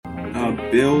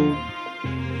build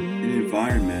an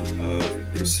environment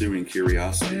of pursuing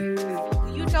curiosity.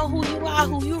 You know who you are,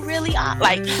 who you really are.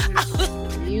 Like,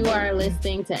 you are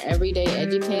listening to Everyday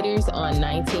Educators on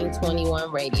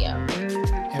 1921 Radio.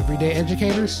 Everyday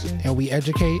Educators, and we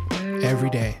educate every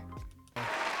day.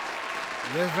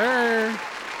 Yes, sir.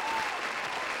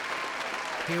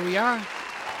 Here we are.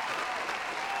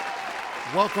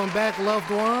 Welcome back, loved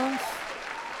ones.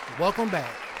 Welcome back.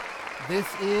 This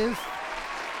is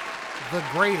the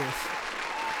greatest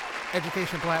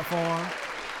education platform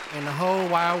in the whole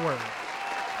wide world.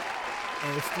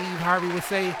 And as Steve Harvey would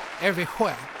say,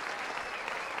 everywhere.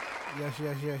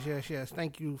 Yes.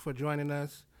 Thank you for joining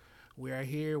us. We are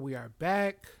here. We are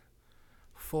back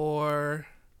for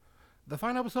the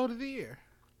final episode of the year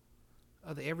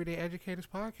of the Everyday Educators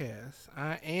podcast.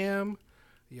 I am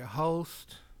your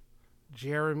host,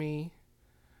 Jeremy,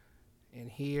 and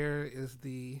here is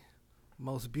the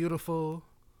most beautiful,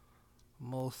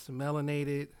 most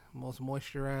melanated, most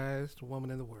moisturized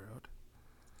woman in the world,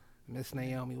 Miss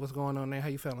Naomi. What's going on there? How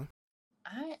you feeling?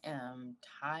 I am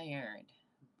tired,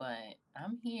 but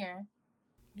I'm here.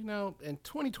 You know, in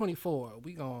 2024,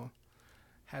 we gonna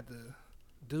have to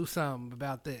do something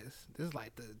about this. This is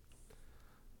like the,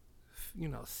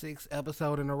 6th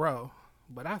episode in a row,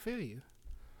 but I feel you.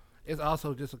 It's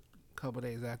also just a couple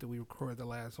days after we recorded the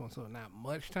last one, so not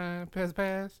much time has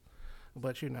passed,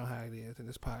 but you know how it is in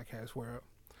this podcast world.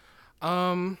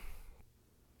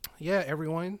 Yeah,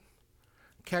 everyone,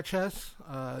 catch us,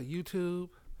 YouTube,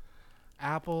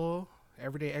 Apple,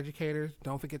 Everyday Educators.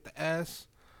 Don't forget the S.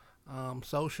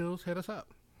 Socials, hit us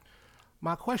up.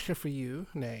 My question for you,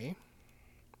 Nay,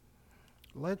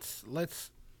 let's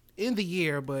end the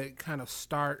year, but kind of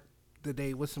start the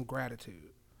day with some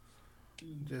gratitude.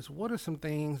 Just what are some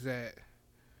things that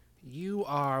you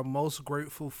are most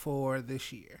grateful for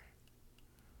this year?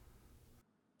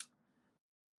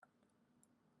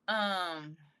 I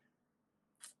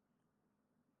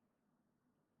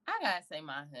gotta say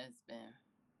my husband.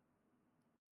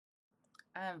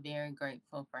 I'm very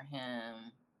grateful for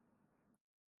him.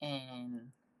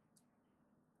 And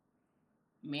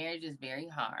marriage is very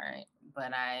hard,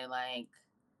 but I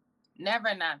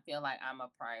never not feel like I'm a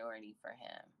priority for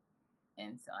him.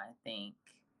 And so I think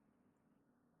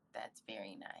that's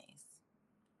very nice.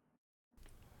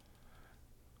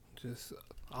 Just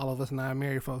all of us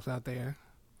non-married folks out there.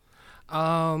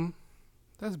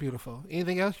 That's beautiful.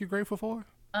 Anything else you're grateful for?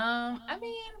 I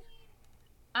mean,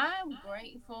 I'm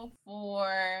grateful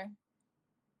for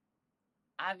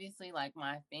obviously my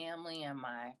family and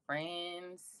my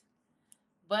friends.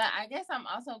 But I guess I'm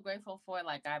also grateful for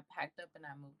I packed up and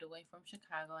I moved away from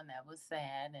Chicago, and that was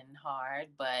sad and hard,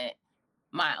 but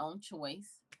my own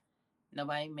choice.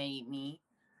 Nobody made me.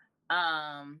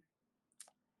 And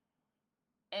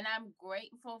I'm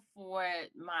grateful for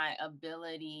my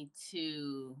ability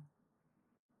to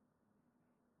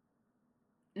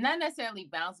not necessarily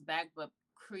bounce back, but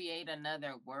create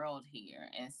another world here.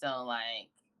 And so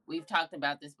we've talked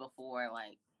about this before,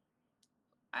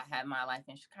 I had my life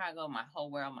in Chicago, my whole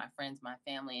world, my friends, my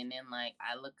family. And then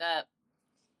I look up,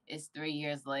 it's 3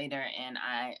 years later, and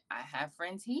I have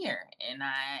friends here, and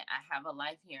I have a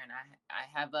life here, and I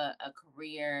have a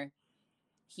career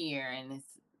here. And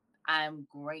I'm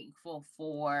grateful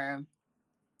for,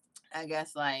 I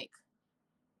guess,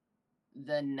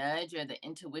 the nudge or the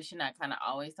intuition I kind of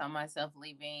always saw myself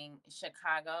leaving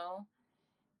Chicago.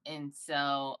 And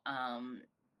so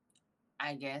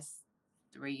I guess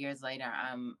 3 years later,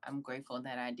 I'm grateful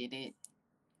that I did it,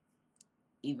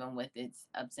 even with its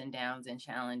ups and downs and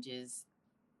challenges.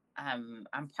 I'm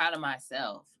proud of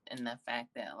myself and the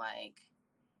fact that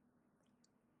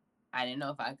I didn't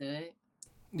know if I could.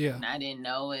 Yeah. And I didn't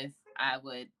know if I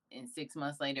would in 6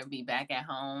 months later be back at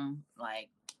home.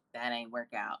 That ain't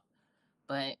work out.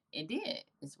 But it did.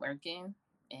 It's working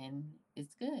and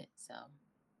it's good. So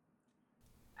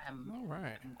I'm all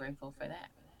right. I'm grateful for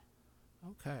that.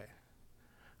 Okay.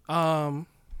 I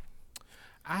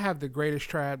have the greatest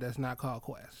tribe that's not called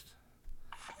Quest.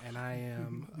 And I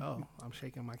am I'm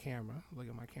shaking my camera. Look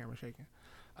at my camera shaking.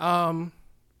 And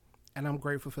I'm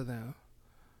grateful for them.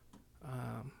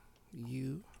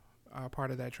 You are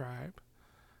part of that tribe.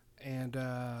 And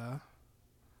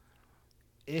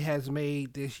it has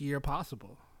made this year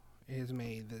possible. It has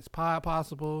made this pod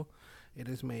possible. It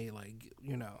has made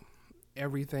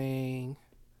everything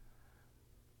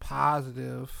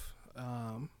positive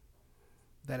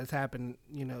that has happened,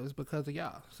 is because of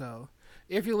y'all. So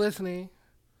if you're listening,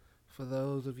 for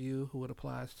those of you who it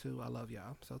applies to, I love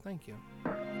y'all. So thank you.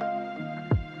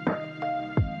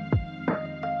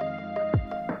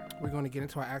 We're going to get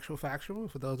into our actual factual.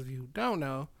 For those of you who don't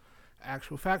know,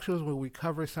 Actual Factuals, where we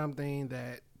cover something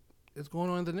that is going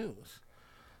on in the news.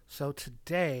 So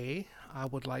today, I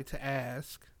would like to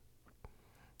ask.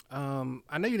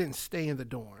 I know you didn't stay in the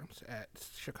dorms at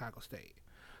Chicago State,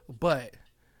 but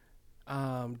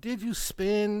did you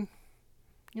spend,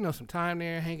 some time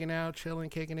there, hanging out, chilling,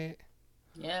 kicking it?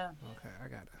 Yeah.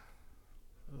 Okay,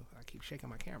 I keep shaking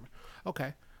my camera.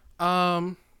 Okay.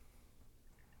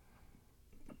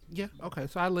 Yeah. Okay.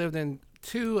 So I lived in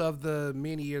 2 of the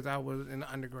many years I was in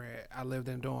undergrad. I lived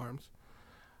in dorms.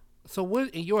 So,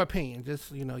 what, in your opinion,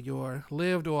 just your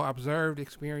lived or observed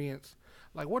experience,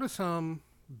 like, what are some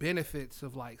benefits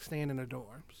of like staying in the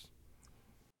dorms?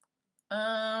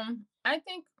 I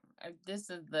think this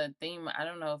is the theme. I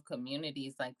don't know if community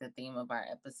is like the theme of our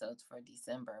episodes for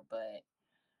December, but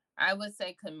I would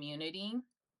say community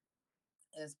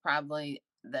is probably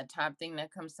the top thing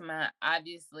that comes to mind.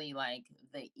 Obviously, like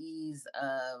the ease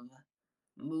of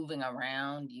moving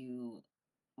around, you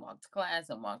walk to class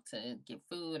and walk to get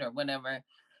food or whatever.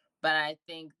 But I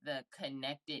think the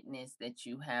connectedness that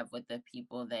you have with the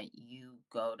people that you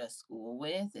go to school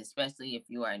with, especially if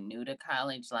you are new to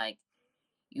college, like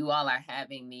you all are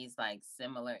having these like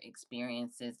similar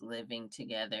experiences living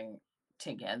together.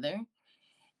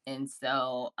 And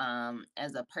so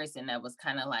as a person that was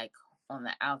kind of like on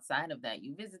the outside of that,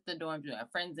 you visit the dorms, you have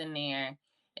friends in there,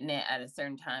 and then at a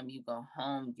certain time you go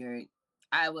home,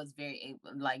 I was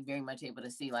very much able to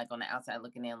see like on the outside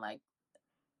looking in, like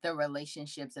the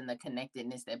relationships and the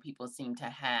connectedness that people seem to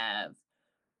have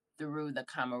through the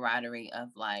camaraderie of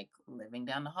like living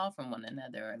down the hall from one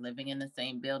another or living in the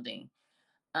same building,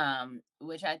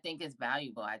 which I think is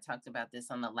valuable. I talked about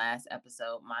this on the last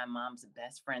episode. My mom's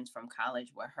best friends from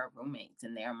college were her roommates,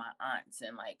 and they're my aunts,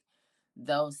 and like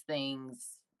those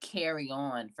things carry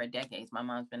on for decades. My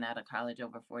mom's been out of college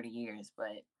over 40 years,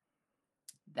 but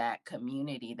that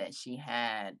community that she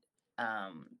had,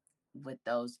 with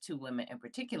those 2 women in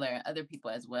particular, and other people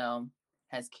as well,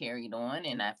 has carried on.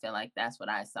 And I feel like that's what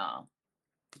I saw,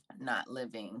 not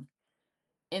living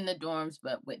in the dorms,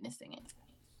 but witnessing it.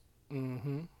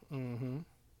 Mm-hmm. Mm-hmm.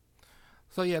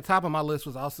 So yeah, top of my list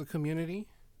was also community.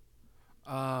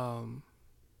 Um,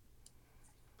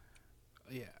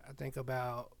 yeah, I think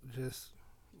about just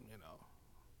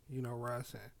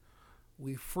Russ, and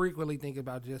we frequently think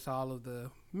about just all of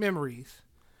the memories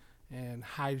and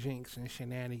hijinks and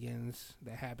shenanigans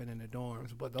that happen in the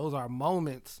dorms. But those are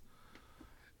moments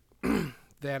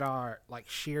that are like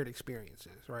shared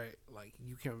experiences, right? Like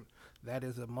that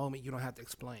is a moment you don't have to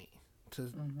explain to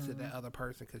that other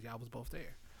person because y'all was both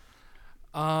there.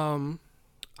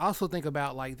 Also think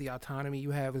about like the autonomy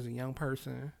you have as a young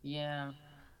person. Yeah.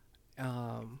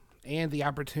 And the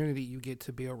opportunity you get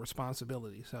to build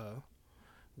responsibility. So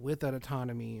with that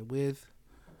autonomy, with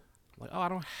like, I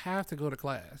don't have to go to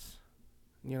class,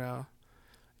 and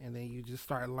then you just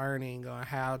start learning on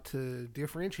how to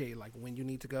differentiate, like when you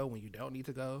need to go, when you don't need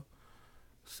to go,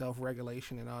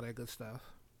 self-regulation and all that good stuff.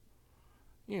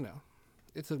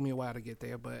 It took me a while to get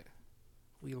there, but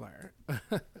we learned.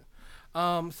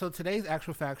 So today's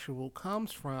actual factual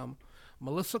comes from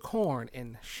Melissa Korn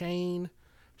and Shane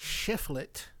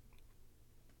Shiflett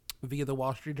via the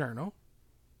Wall Street Journal.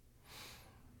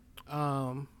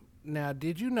 Now,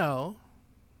 did you know?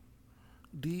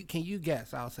 Can you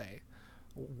guess? I'll say,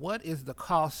 what is the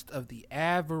cost of the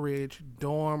average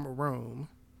dorm room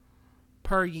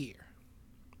per year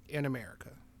in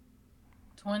America?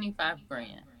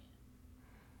 $25,000.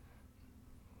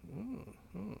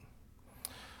 Mm-hmm.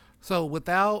 So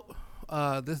without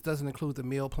this doesn't include the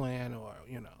meal plan or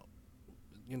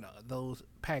those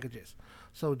packages.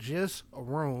 So just a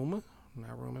room,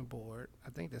 not room and board. I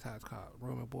think that's how it's called.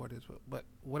 Room and board is, but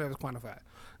whatever's quantified,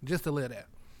 just to live there.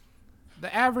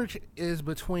 The average is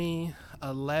between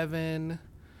 11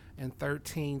 and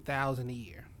 13,000 a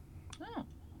year. Oh,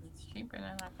 it's cheaper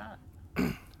than I thought.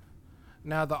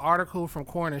 Now, the article from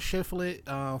Korn and Shiflett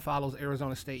follows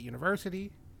Arizona State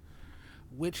University,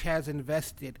 which has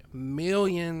invested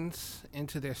millions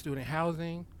into their student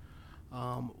housing.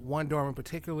 One dorm in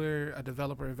particular, a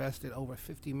developer invested over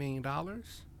 $50 million.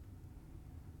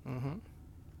 Mm-hmm.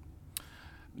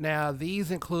 Now,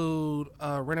 these include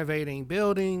renovating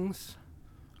buildings,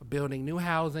 building new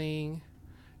housing,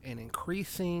 and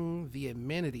increasing the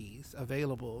amenities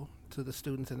available to the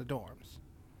students in the dorms.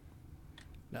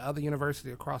 Now, other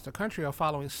universities across the country are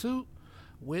following suit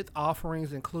with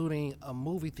offerings including a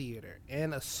movie theater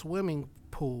and a swimming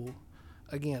pool.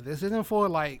 Again, this isn't for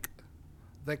like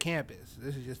the campus.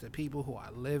 This is just the people who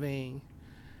are living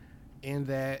in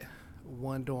that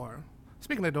one dorm.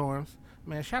 Speaking of dorms,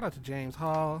 man, shout out to James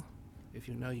Hall. If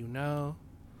you know, you know.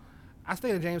 I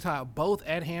stayed at James Hall both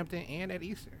at Hampton and at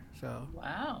Eastern. So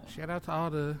Wow. shout out to all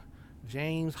the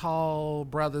James Hall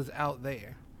brothers out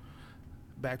there.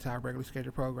 Back to our regularly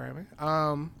scheduled programming.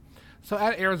 So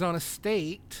at Arizona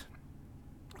State,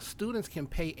 students can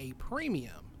pay a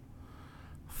premium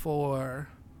for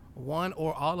one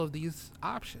or all of these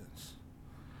options.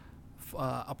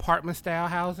 Apartment style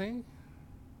housing,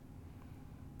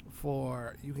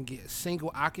 for you can get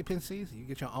single occupancies, you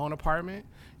get your own apartment.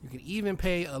 You can even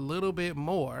pay a little bit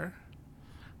more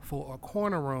for a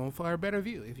corner room for a better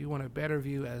view, if you want a better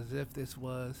view, as if this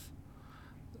was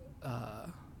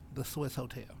the Swiss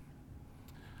Hotel.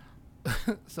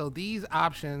 So these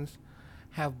options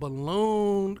have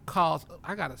ballooned costs.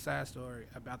 I got a sad story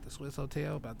about the Swiss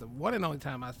Hotel, about the one and only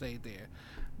time I stayed there.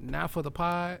 Not for the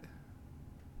pod,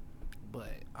 but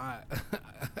I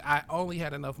I only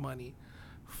had enough money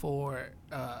for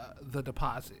the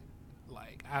deposit.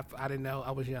 Like I didn't know,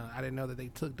 I was young. I didn't know that they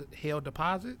held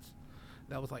deposits.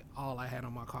 That was like all I had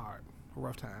on my card.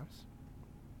 Rough times.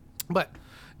 But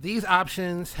these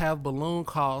options have balloon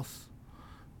costs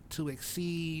to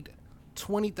exceed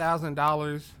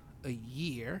 $20,000 a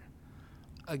year.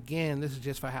 Again, this is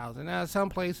just for housing. Now, some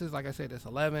places, like I said, it's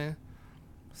 11,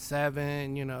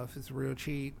 7, if it's real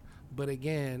cheap. But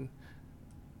again,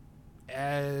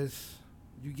 as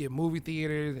you get movie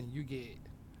theaters and you get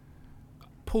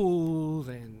pools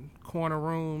and corner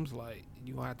rooms, like,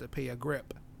 you gonna have to pay a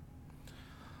grip.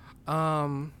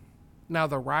 Now,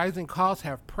 the rising costs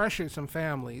have pressured some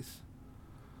families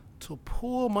to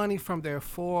pull money from their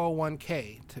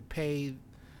 401k to pay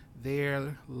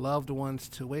their loved ones'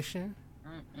 tuition.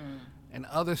 And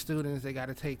other students, they got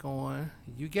to take on,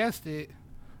 you guessed it,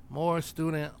 more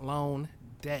student loan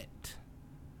debt.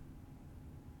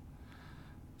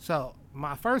 So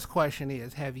my first question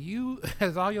is,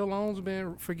 has all your loans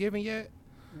been forgiven yet?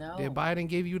 No. Did Biden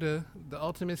give you the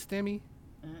ultimate stimmy?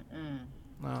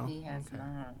 No. He has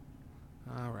not.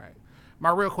 All right.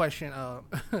 My real question,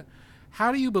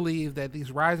 how do you believe that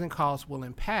these rising costs will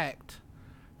impact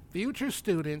future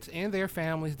students and their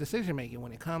families' decision making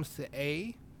when it comes to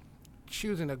A,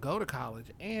 choosing to go to college,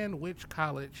 and which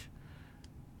college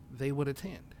they would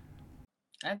attend?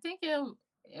 I think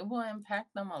it will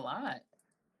impact them a lot.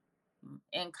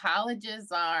 And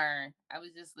colleges I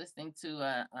was just listening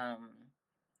to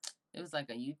it was like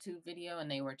a YouTube video, and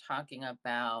they were talking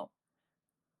about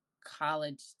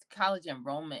college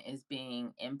enrollment is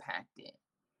being impacted.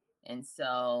 And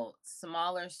so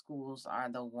smaller schools are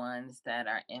the ones that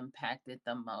are impacted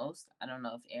the most. I don't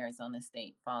know if Arizona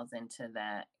State falls into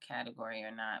that category or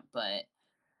not, but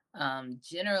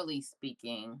generally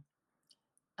speaking,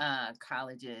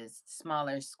 colleges,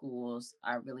 smaller schools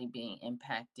are really being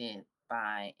impacted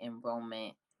by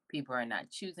enrollment. People are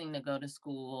not choosing to go to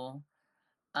school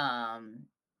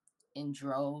in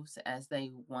droves as they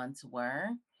once were.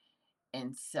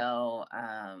 And so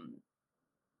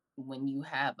when you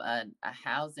have a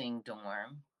housing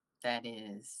dorm that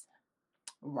is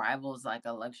rivals like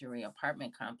a luxury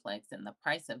apartment complex, and the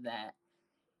price of that,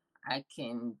 I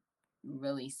can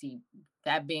really see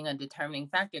that being a determining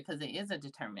factor, because it is a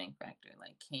determining factor.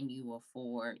 Like, can you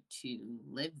afford to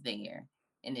live there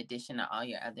in addition to all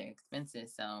your other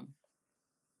expenses? So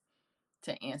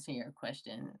to answer your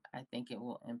question, I think it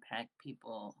will impact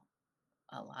people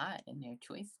a lot in their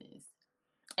choices.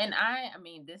 And I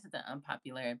mean, this is an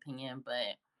unpopular opinion,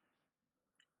 but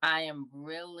I am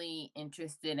really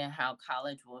interested in how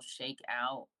college will shake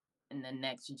out in the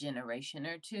next generation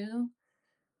or two,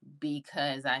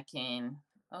 because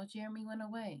oh, Jeremy went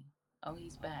away. Oh,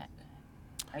 he's back.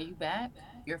 Are you back?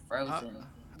 You're frozen.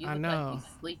 You I look like know. you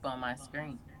sleep on my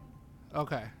screen.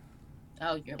 Okay.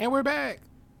 Oh, you're And we're back.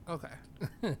 Okay.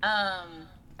 I'm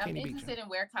Kenny Beecham. interested in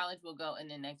where college will go in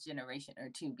the next generation or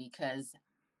two, because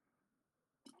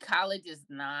college is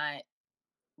not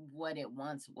what it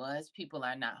once was. People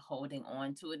are not holding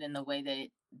on to it in the way that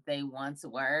they once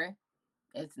were.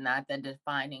 It's not the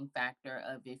defining factor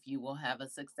of if you will have a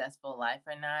successful life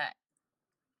or not.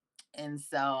 And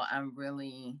so I'm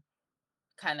really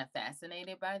kind of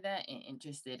fascinated by that and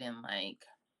interested in, like,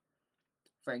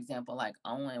 for example, like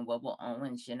Owen, what will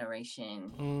Owen's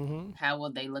generation, how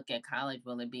will they look at college?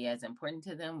 Will it be as important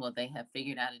to them? Will they have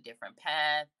figured out a different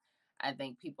path? I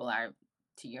think people are,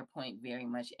 to your point, very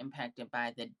much impacted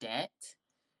by the debt.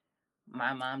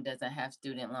 My mom doesn't have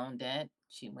student loan debt.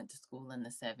 She went to school in the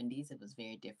 70s. It was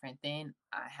very different then.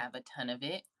 I have a ton of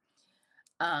it.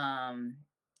 And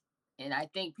I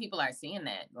think people are seeing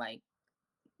that. Like,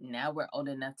 now we're old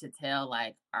enough to tell,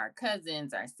 like, our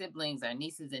cousins, our siblings, our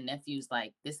nieces and nephews,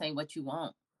 like, this ain't what you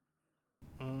want.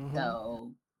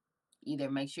 So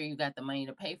either make sure you got the money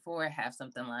to pay for it, have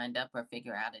something lined up, or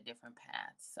figure out a different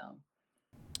path. So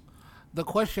The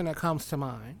question that comes to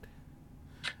mind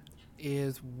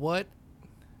is what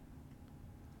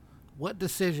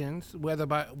decisions, well,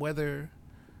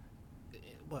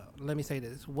 let me say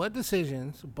this: what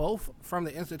decisions, both from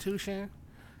the institution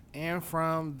and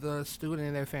from the student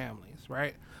and their families,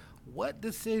 right? What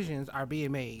decisions are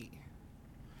being made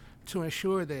to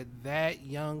ensure that that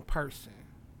young person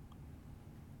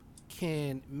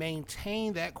can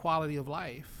maintain that quality of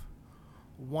life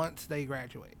once they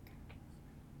graduate?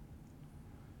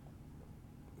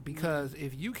 Because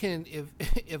if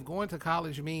going to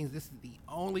college means this is the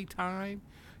only time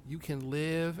you can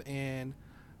live in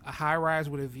a high rise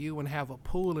with a view and have a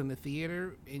pool in the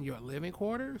theater in your living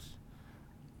quarters,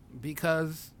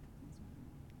 because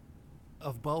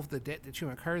of both the debt that you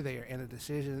incur there and the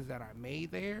decisions that are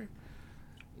made there,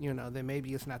 then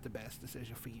maybe it's not the best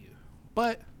decision for you.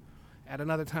 But at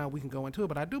another time we can go into it.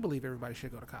 But I do believe everybody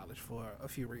should go to college for a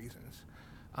few reasons.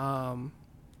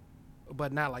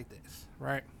 But not like this,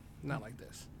 right? Not like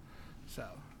this. So,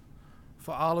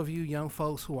 for all of you young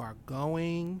folks who are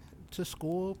going to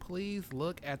school, please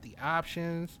look at the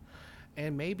options,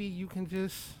 and maybe you can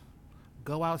just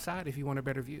go outside if you want a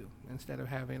better view instead of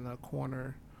having the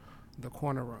corner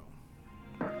room.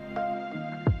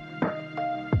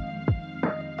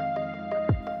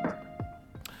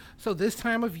 So this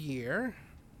time of year,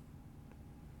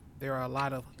 there are a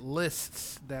lot of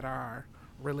lists that are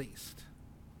released,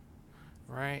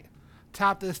 right?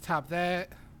 Top this, top that.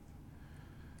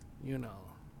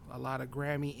 A lot of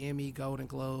Grammy, Emmy, Golden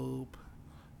Globe,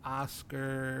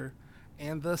 Oscar,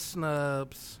 and the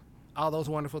snubs, all those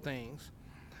wonderful things.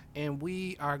 And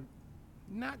we are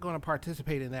not going to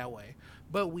participate in that way,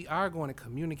 but we are going to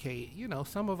communicate,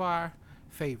 some of our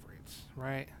favorites,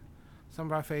 right? Some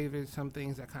of our favorites, some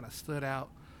things that kind of stood out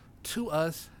to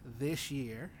us this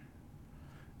year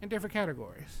in different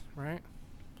categories, right?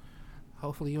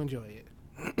 Hopefully you enjoy it.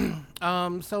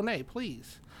 So Nay,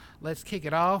 please, let's kick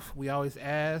it off. We always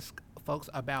ask folks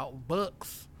about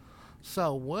books.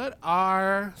 So what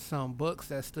are some books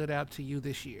that stood out to you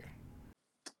this year?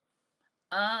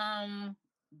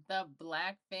 The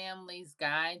Black Family's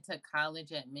Guide to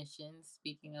College Admissions.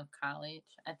 Speaking of college,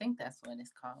 I think that's what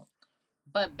it's called.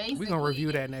 But basically, we're gonna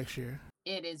review that next year.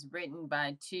 It is written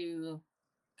by two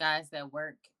guys that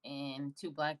work in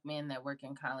two Black men that work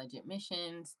in college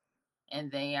admissions,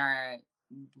 and they are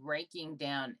breaking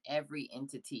down every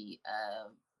entity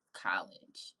of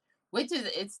college, which is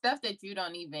it's stuff that you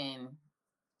don't even,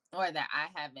 or that I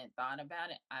haven't thought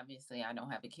about it. Obviously, I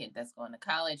don't have a kid that's going to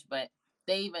college, but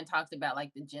they even talked about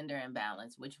like the gender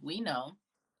imbalance, which we know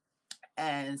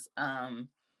as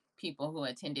people who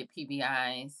attended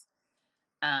PBIs.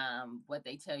 What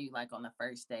they tell you, like on the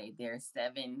first day, there's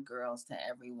 7 girls to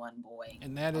every 1 boy,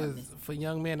 and that is for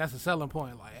young men. That's a selling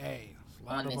point. Like, hey, a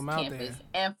lot of them out there.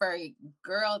 And for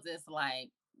girls, it's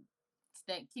like,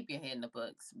 keep your head in the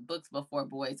books. Books before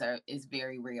boys is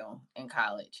very real in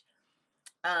college.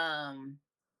 But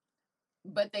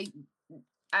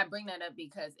I bring that up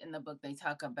because in the book they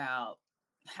talk about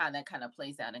how that kind of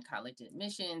plays out in college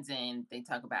admissions, and they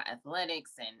talk about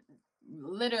athletics, and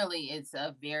literally it's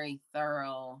a very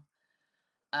thorough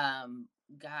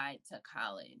guide to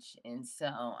college. And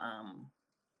so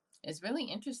it's really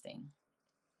interesting.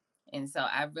 And so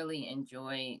I really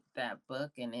enjoyed that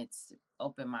book, and it's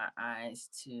opened my eyes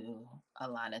to a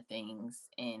lot of things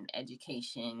in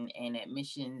education and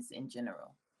admissions in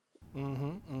general.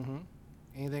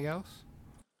 Anything else?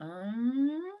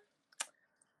 I'm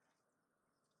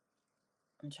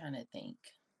trying to think.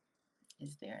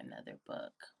 Is there another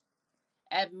book?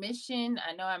 Admission.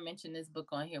 I know I mentioned this book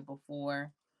on here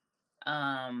before.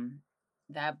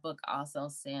 That book also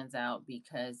stands out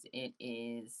because it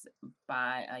is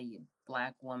by a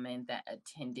Black woman that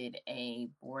attended a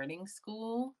boarding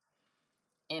school,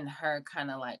 and her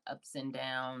kind of like ups and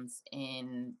downs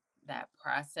in that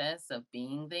process of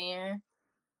being there,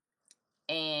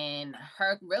 and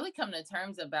her really come to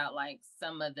terms about like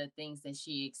some of the things that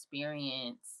she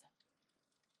experienced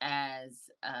as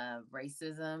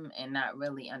racism, and not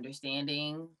really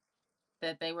understanding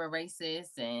that they were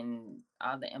racist and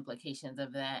all the implications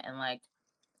of that, and like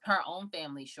her own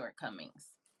family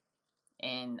shortcomings.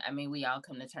 And I mean, we all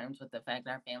come to terms with the fact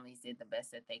our families did the best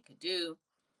that they could do,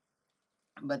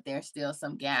 but there's still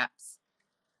some gaps.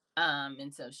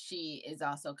 And so she is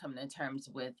also coming to terms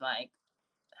with like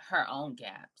her own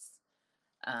gaps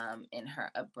in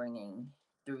her upbringing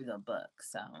through the book.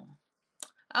 So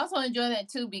I also enjoy that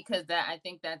too, because I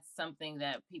think that's something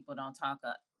that people don't talk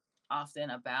often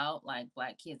about, like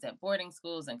Black kids at boarding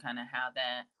schools, and kind of how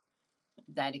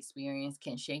that experience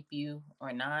can shape you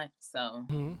or not. So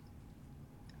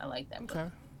I like that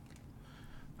book.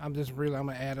 I'm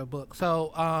gonna add a book.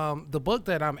 So the book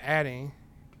that I'm adding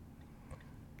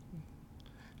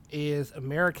is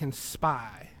American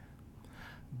Spy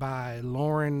by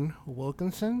Lauren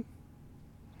Wilkinson,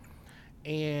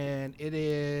 and it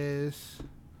is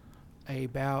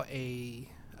about a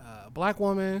black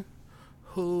woman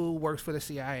who works for the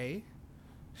CIA.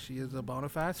 She is a bona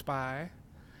fide spy,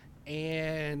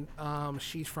 and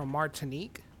she's from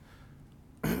Martinique,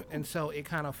 and so it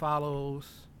kind of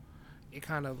follows. It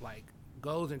kind of like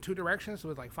goes in two directions,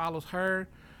 so it like follows her,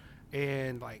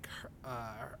 and like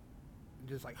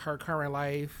just like her current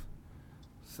life,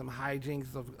 some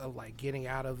hijinks of like getting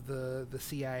out of the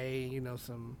CIA, you know,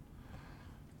 someone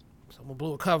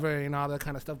blew a cover and all that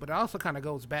kind of stuff. But it also kind of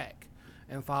goes back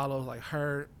and follows like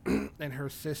her and her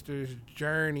sister's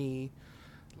journey,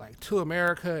 like to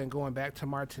America and going back to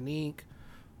Martinique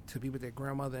to be with their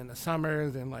grandmother in the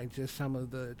summers, and like just some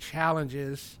of the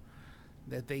challenges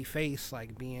that they face,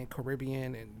 like being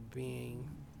Caribbean and being,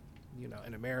 you know,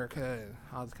 in America and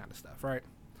all this kind of stuff, right?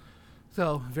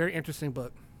 So, very interesting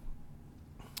book.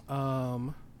 I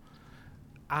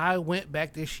went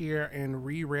back this year and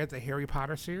reread the Harry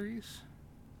Potter series.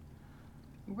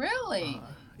 Really?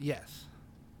 Yes.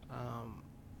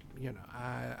 You know,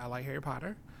 I like Harry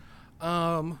Potter.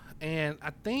 And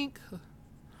I think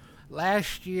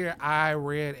last year I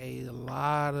read a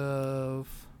lot of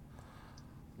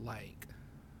like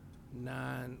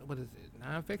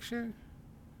nonfiction?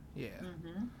 Yeah.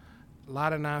 Mm-hmm. A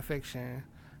lot of nonfiction.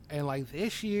 And like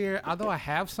this year, although I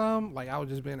have some, like I was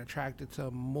just being attracted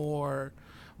to more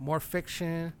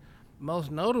fiction.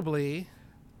 Most notably,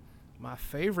 my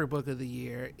favorite book of the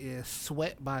year is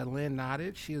Sweat by Lynn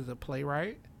Nottage. She is a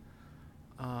playwright.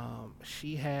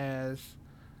 She has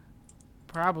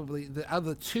probably the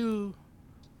other two,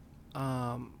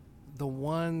 the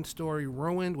one story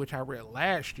Ruined, which I read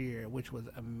last year, which was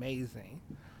amazing.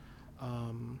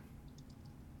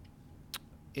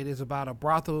 It is about a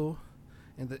brothel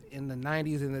in the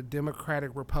 90s in the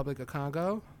Democratic Republic of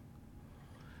Congo.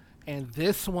 And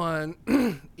this one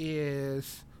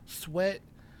is Sweat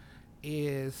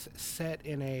is set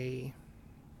in a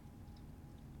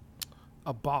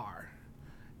bar.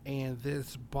 And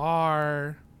this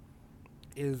bar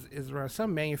is around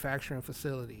some manufacturing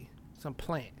facility, some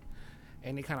plant.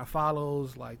 And it kind of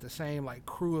follows like the same like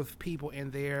crew of people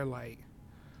in there, like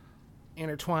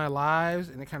intertwined lives,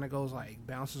 and it kind of goes like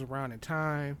bounces around in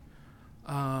time.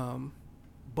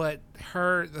 But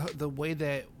the way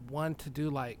that one to do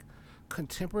like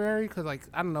contemporary, because like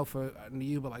I don't know for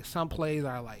you, but like some plays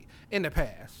are like in the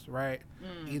past, right?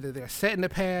 Either they're set in the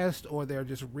past or they're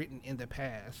just written in the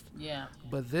past. Yeah.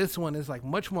 But this one is like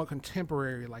much more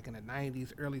contemporary, like in the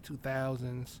 90s, early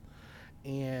 2000s,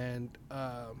 and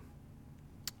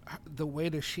the way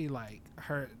that she like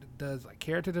her does like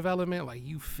character development, like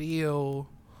you feel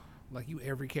like you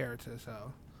every character.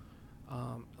 So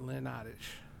Lynn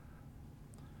Nottage.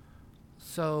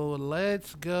 So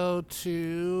let's go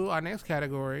to our next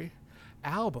category,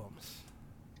 albums.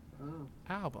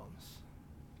 Albums.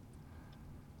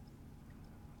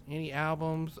 Any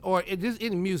albums, or it just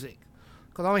in music,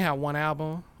 because I only have one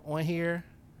album on here.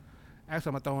 Actually,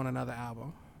 I'm gonna throw in another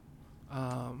album.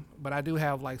 But I do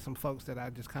have like some folks that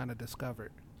I just kind of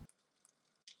discovered.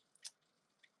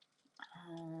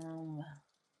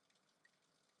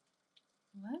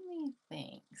 Let me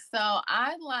think. So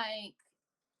I like,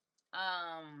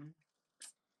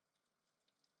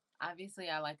 obviously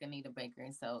I like Anita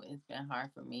Baker, so it's been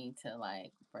hard for me to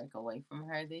like break away from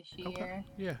her this year. Okay.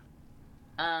 Yeah.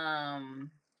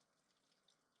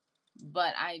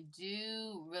 But I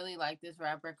do really like this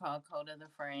rapper called Coda the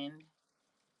Friend.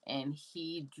 And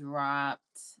he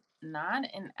dropped not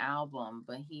an album,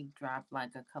 but he dropped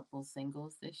like a couple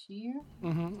singles this year.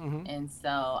 And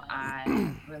so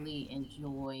I really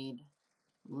enjoyed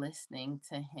listening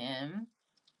to him.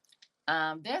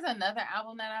 There's another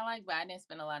album that I like, but I didn't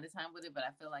spend a lot of time with it, but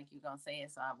I feel like you're going to say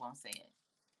it, so I won't say it.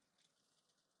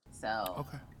 So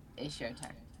okay, it's your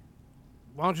turn.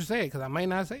 Why don't you say it? Because I may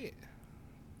not say it.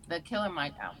 The Killer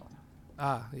Mike album.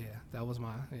 Yeah, that was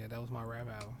my rap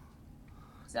album.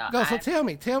 So, so tell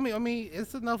me. I mean,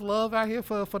 it's enough love out here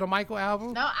for the Michael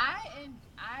album. No, I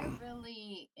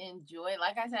really enjoy.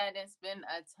 Like I said, I didn't spend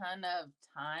a ton of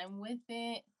time with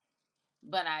it,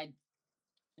 but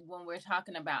when we're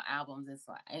talking about albums, it's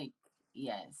like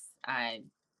yes, I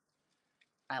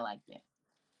liked it.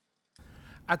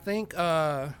 I think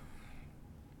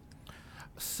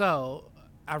so.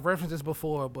 I've referenced this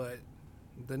before, but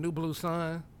the New Blue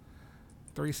Sun,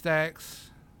 3 Stacks.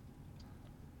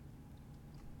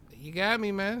 You got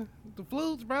me, man. The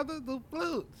flutes, brother. The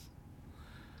flutes.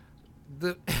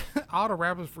 all the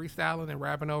rappers freestyling and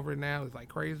rapping over it now is like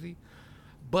crazy.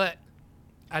 But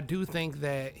I do think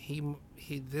that he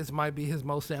this might be his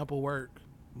most sample work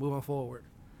moving forward.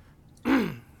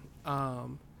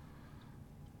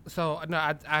 So no,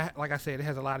 I like I said, it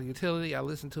has a lot of utility. I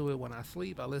listen to it when I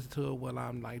sleep. I listen to it when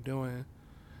I'm like doing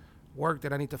work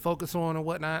that I need to focus on and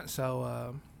whatnot.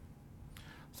 So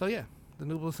yeah, the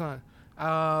New Blue Sun.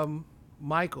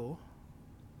 Michael,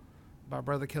 by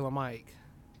Brother Killer Mike.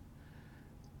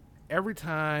 Every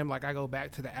time like I go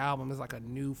back to the album, it's like a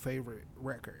new favorite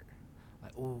record.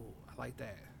 Like, ooh, I like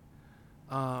that.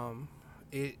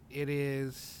 It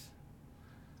is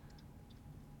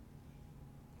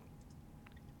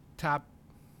top,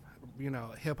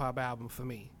 hip hop album for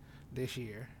me this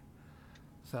year.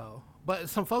 So, but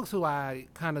some folks who I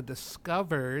kind of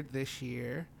discovered this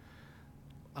year,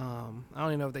 I don't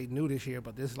even know if they knew this year,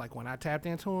 but this is like when I tapped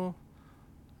into them.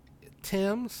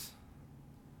 Tim's,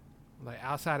 like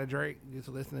outside of Drake, just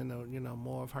listening to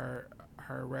more of her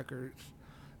records,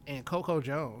 and Coco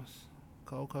Jones.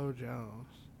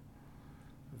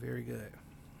 Very good.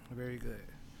 Very good.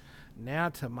 Now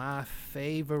to my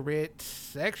favorite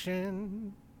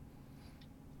section.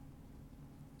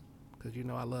 Because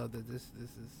I love that this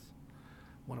is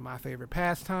one of my favorite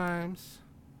pastimes.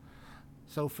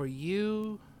 So for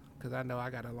you, because I know I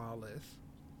got a long list.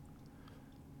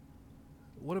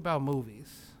 What about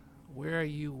movies? Where are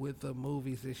you with the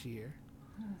movies this year?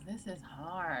 This is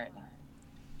hard.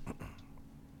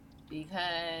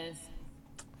 Because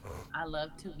I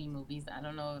love Tubi movies. I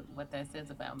don't know what that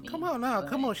says about me. Come on now.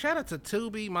 Come on. Shout out to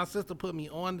Tubi. My sister put me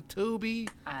on the Tubi.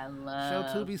 I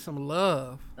love Show Tubi some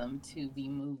love. Some Tubi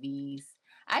movies.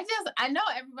 I know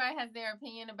everybody has their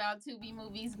opinion about Tubi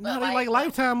movies. But no, they like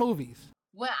Lifetime movies.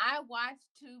 When I watch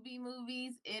Tubi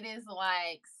movies, it is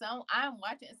like I'm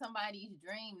watching somebody's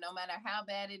dream, no matter how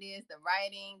bad it is, the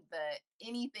writing, the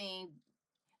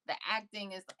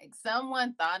acting is like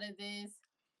someone thought of this.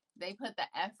 They put the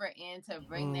effort in to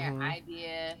bring their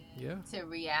idea to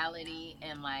reality,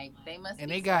 and like they must be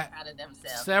so proud of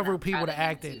themselves. Several people to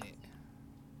act in it.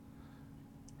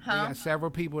 They got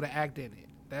several people to act in it.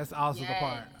 That's also the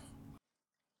part.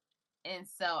 And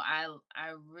so I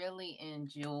really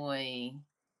enjoy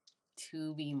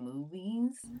Tubi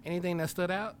movies. Anything that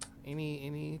stood out?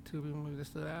 Any Tubi movie that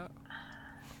stood out?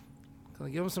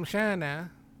 Give them some shine now.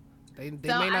 They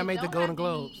may not make the Golden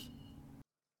Globes.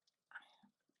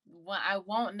 Well, I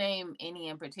won't name any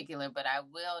in particular, but I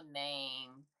will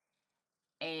name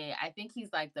I think he's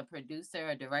like the producer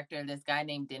or director of this guy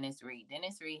named Dennis Reed.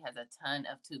 Dennis Reed has a ton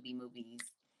of Tubi movies,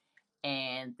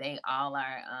 and they all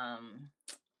are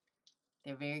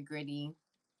they're very gritty.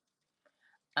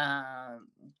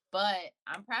 But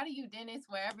I'm proud of you, Dennis,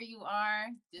 wherever you are.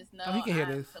 Just know he can hear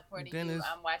this. Supporting Dennis, you.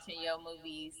 I'm watching your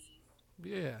movies.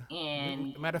 Yeah.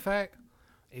 And matter of fact,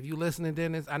 if you listening,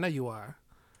 Dennis, I know you are.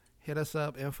 Hit us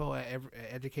up, info at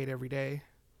Educate Every Day.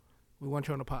 We want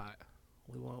you on the pod.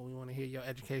 We want to hear your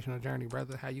educational journey,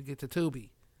 brother. How you get to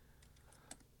Tubi.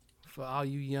 For all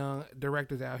you young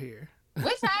directors out here.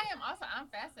 Which I'm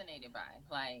fascinated by.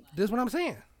 Like, this is what I'm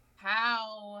saying.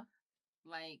 How,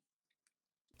 like,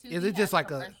 Tubi is it just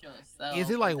like is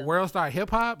it like World Star Hip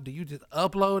Hop? Do you just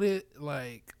upload it?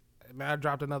 Like, man, I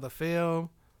dropped another film.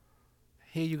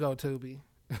 Here you go, Tubi.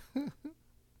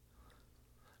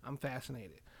 I'm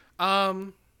fascinated.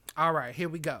 All right, here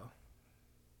we go.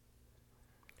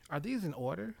 Are these in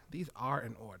order? These are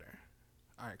in order.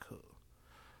 All right, cool.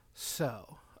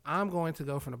 So I'm going to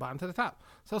go from the bottom to the top.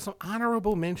 So some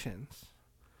honorable mentions.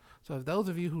 So if those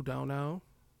of you who don't know,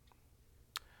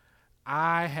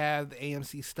 I have the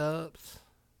AMC stubs,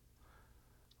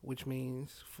 which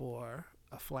means for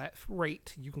a flat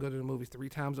rate, you can go to the movies 3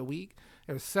 times a week.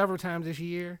 There were several times this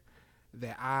year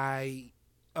that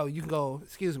you can go,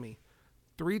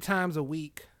 3 times a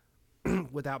week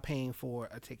without paying for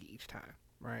a ticket each time,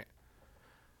 right?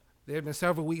 There have been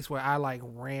several weeks where I like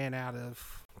ran out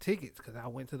of tickets because I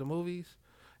went to the movies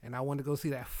and I wanted to go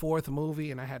see that 4th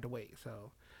movie and I had to wait.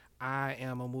 So I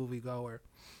am a moviegoer.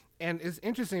 And it's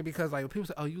interesting because like people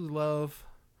say, oh, you love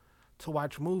to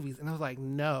watch movies. And I was like,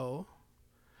 no,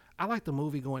 I like the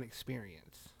movie going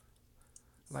experience.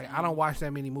 Like I don't watch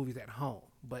that many movies at home.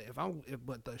 But if I'm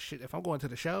going to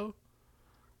the show,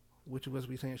 which was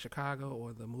we say in Chicago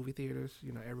or the movie theaters,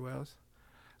 everywhere else.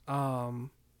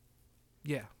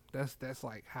 Yeah, that's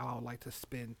like how I would like to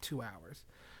spend 2 hours.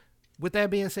 With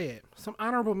that being said, some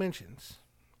honorable mentions.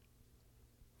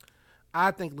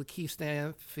 I think Lakeith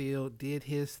Stanfield did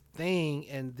his thing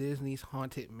in Disney's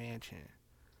Haunted Mansion.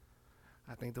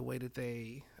 I think the way that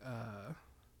they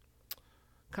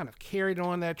kind of carried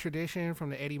on that tradition from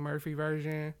the Eddie Murphy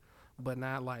version but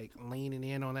not like leaning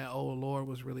in on that old lore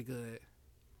was really good.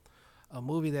 A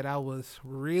movie that I was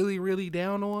really, really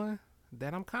down on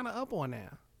that I'm kind of up on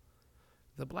now.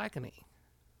 The Blackening.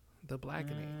 The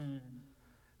Blackening.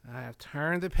 I have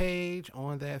turned the page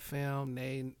on that film.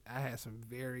 I had some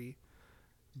very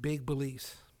big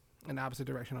beliefs in the opposite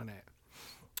direction on that.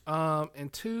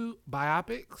 And two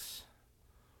biopics.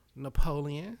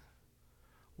 Napoleon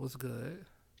was good,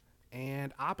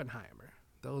 and Oppenheimer.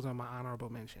 Those are my honorable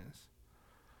mentions.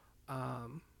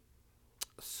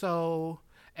 So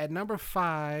at number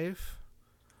 5,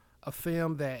 a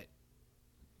film that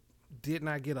did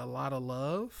not get a lot of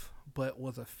love, but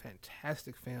was a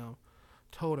fantastic film,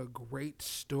 told a great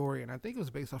story, and I think it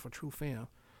was based off a true film.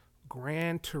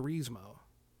 Gran Turismo.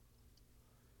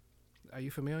 Are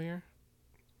you familiar?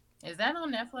 Is that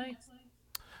on Netflix?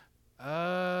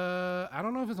 I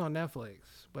don't know if it's on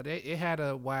Netflix, but it had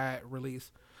a wide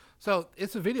release. So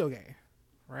it's a video game,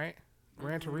 right?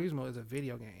 Gran Turismo is a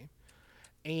video game,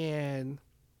 and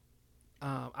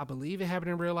I believe it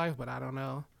happened in real life, but I don't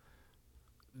know.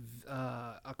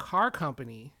 A car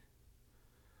company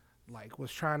like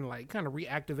was trying to like kind of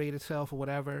reactivate itself or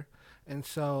whatever, and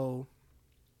so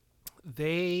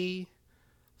they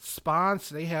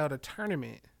held a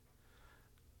tournament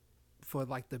for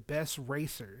like the best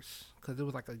racers, because it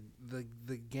was like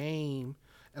the game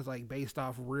is like based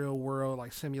off real world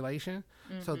like simulation.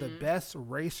 So the best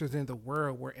racers in the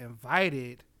world were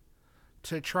invited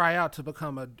to try out to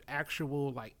become an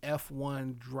actual like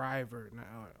F1 driver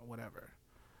or whatever.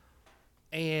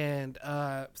 And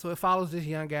so it follows this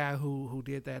young guy who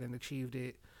did that and achieved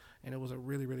it, and it was a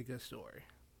really, really good story.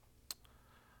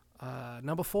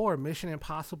 Number 4, Mission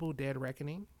Impossible: Dead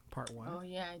Reckoning Part 1. Oh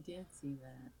yeah, I did see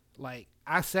that. Like,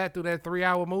 I sat through that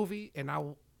 3-hour movie and I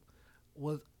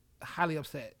was highly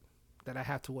upset that I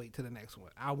have to wait to the next one.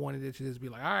 I wanted it to just be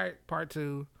like, all right, part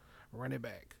 2, run it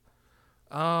back.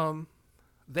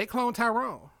 They cloned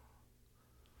Tyrone.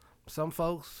 Some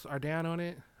folks are down on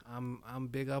it. I'm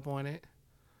big up on it.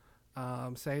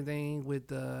 Same thing with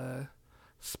the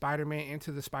Spider-Man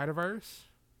Into the Spider-Verse.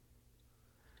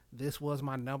 This was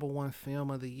my number 1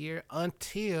 film of the year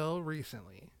until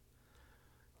recently.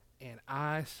 And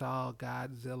I saw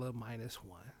Godzilla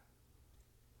 -1.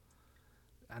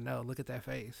 I know, look at that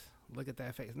face. Look at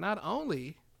that face. Not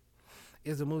only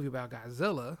is the movie about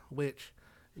Godzilla, which,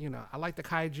 you know, I like the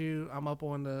kaiju. I'm up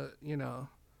on the, you know,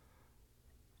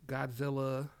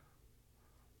 Godzilla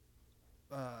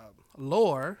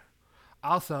lore.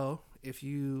 Also, if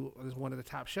you, it's one of the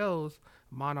top shows,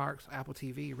 Monarchs, Apple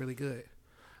TV, really good.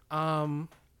 But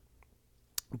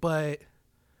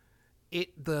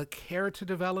the character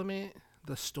development,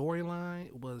 the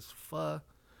storyline was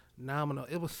phenomenal.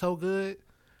 It was so good.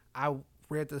 I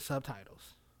read the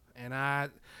subtitles, and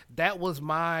that was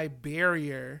my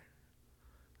barrier,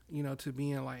 you know, to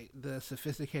being like the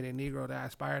sophisticated Negro that I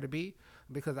aspire to be,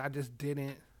 because I just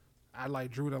didn't. I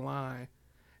like drew the line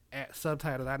at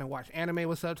subtitles. I didn't watch anime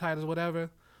with subtitles, whatever.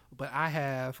 But I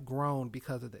have grown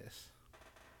because of this.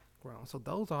 So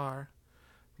those are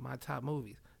my top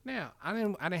movies. Now, I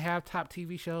didn't have top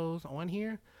TV shows on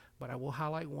here, but I will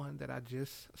highlight one that I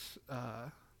just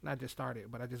not just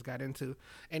started, but I just got into,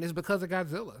 and it's because of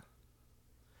Godzilla.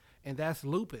 And that's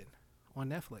Lupin on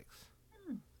Netflix.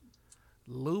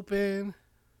 Lupin,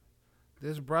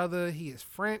 this brother, he is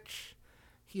French.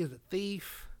 He is a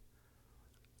thief,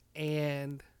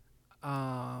 and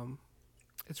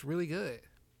it's really good.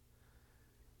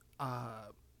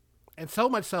 And so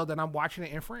much so that I'm watching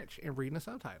it in French and reading the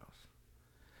subtitles.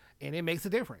 And it makes a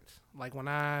difference. Like when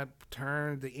I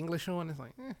turn the English on, it's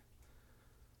like, eh.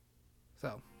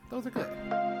 So, those are good.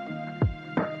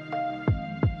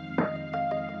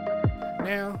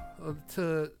 Now,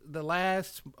 to the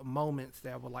last moments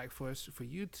that I would like for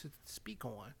you to speak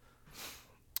on.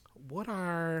 What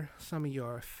are some of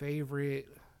your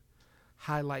favorite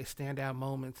highlight standout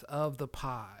moments of the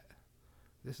pod?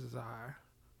 This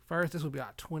will be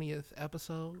our 20th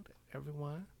episode,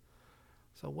 everyone.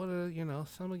 So what are, you know,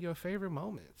 some of your favorite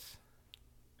moments?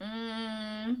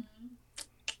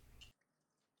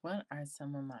 What are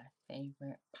some of my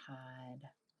favorite pod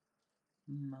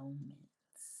moments?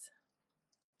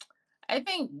 I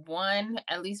think one,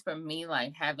 at least for me,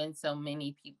 like having so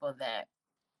many people that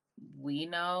we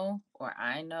know or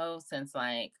I know, since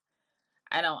like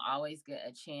I don't always get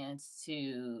a chance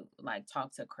to like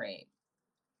talk to Craig.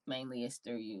 Mainly it's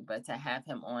through you, but to have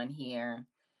him on here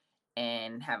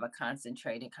and have a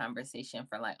concentrated conversation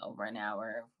for like over an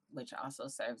hour, which also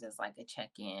serves as like a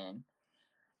check-in.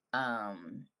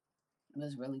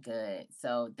 was really good.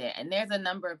 So there's a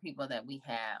number of people that we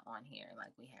had on here.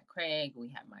 Like we had Craig, we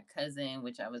had my cousin,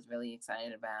 which I was really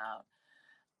excited about.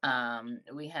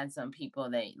 We had some people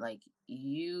that like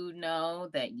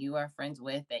that you are friends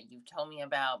with that you've told me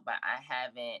about, but I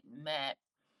haven't met.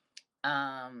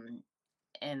 Um,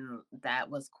 and that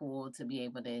was cool to be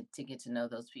able to get to know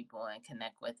those people and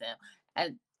connect with them.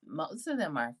 And most of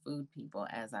them are food people,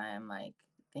 as I am like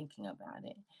thinking about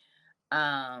it.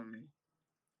 Um,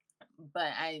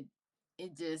 but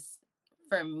it just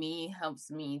for me helps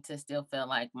me to still feel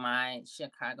like my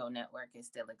Chicago network is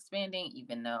still expanding,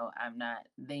 even though I'm not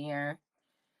there.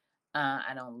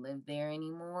 I don't live there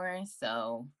anymore,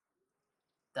 so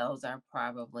those are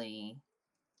probably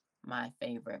my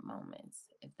favorite moments,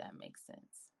 if that makes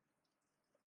sense.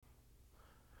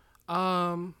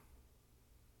 Um,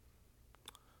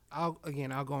 I'll go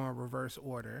in reverse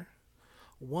order.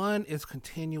 One is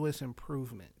continuous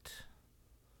improvement.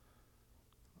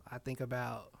 I think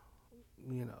about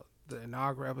the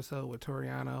inaugural episode with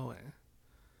Toriano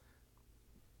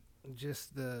and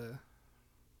just the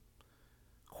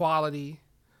quality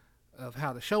of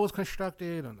how the show was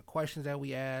constructed and the questions that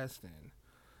we asked and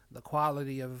the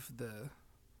quality of the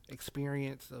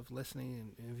experience of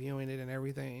listening and viewing it and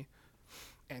everything,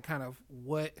 and kind of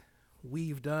what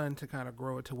we've done to kind of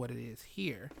grow it to what it is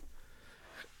here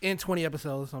in 20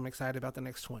 episodes. I'm excited about the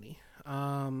next 20.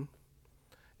 In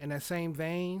that same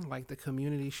vein, like the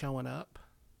community showing up,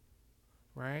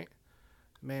 right?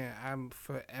 Man, I'm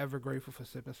forever grateful for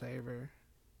Sip and Savor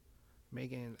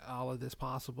making all of this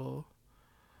possible.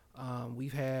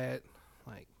 We've had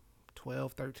like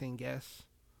 12, 13 guests,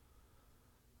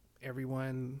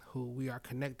 everyone who we are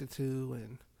connected to,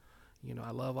 and I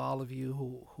love all of you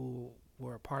who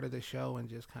were a part of the show and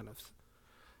just kind of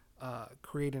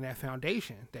creating that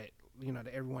foundation that that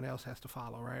everyone else has to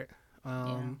follow, right?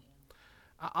 Yeah.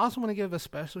 I also want to give a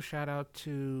special shout out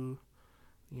to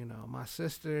my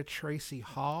sister Tracy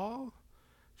Hall.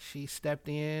 She stepped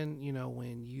in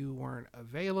when you weren't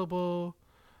available,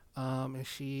 and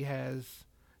she has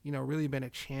really been a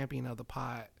champion of the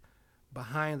pod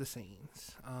behind the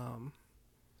scenes.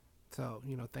 So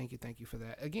thank you for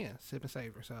that again. Sip and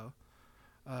Savor. So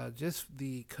just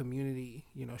the community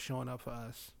showing up for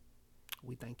us,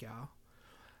 we thank y'all.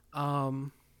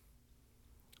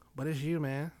 But it's you,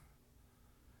 man.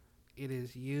 It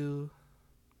is you,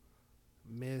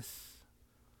 Miss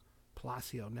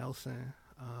Palacio Nelson.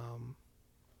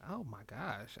 Oh my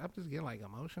gosh, I'm just getting like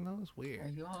emotional. It's weird. Are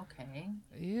you okay?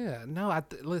 Yeah, no,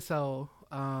 so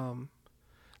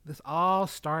this all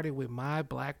started with my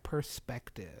black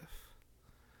perspective.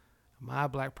 My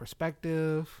black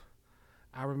perspective.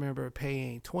 I remember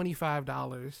paying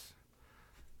 $25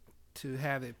 to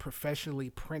have it professionally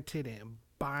printed and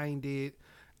binded.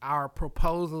 Our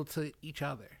proposal to each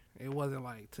other. It wasn't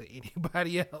like to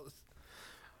anybody else.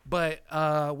 But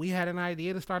we had an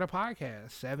idea to start a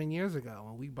podcast 7 years ago,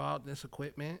 and we bought this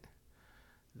equipment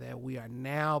that we are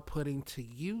now putting to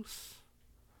use.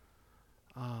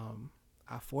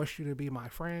 I forced you to be my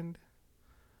friend,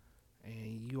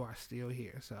 and you are still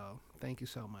here. So thank you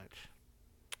so much.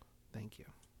 Thank you.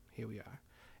 Here we are.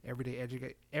 Everyday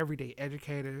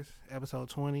Educators, episode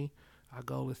 20. Our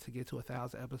goal is to get to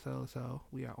 1,000 episodes, so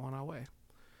we are on our way.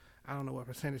 I don't know what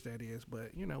percentage that is,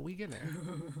 but we get there.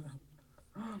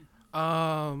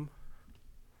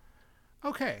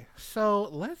 Okay, so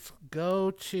let's go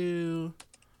to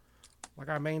like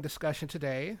our main discussion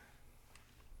today,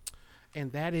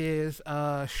 and that is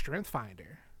Strength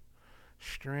Finder.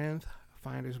 Strength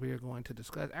Finders we are going to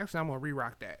discuss. Actually, I'm gonna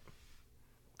re-rock that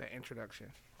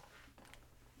introduction.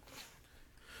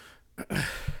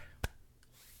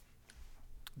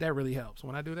 That really helps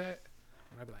when I do that.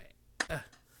 When I be like,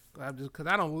 I'm just because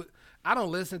I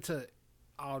don't listen to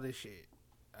all this shit.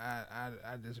 I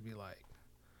just be like,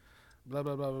 blah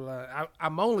blah blah blah. I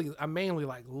mainly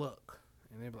like look,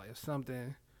 and they be like, if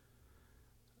something.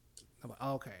 I'm like,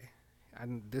 okay,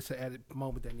 this is an edit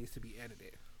moment that needs to be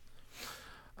edited.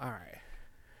 All right,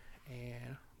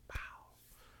 and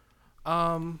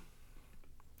pow.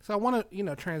 So I want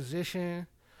to transition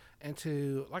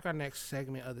into like our next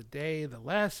segment of the day, the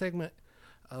last segment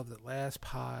of the last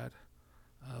pod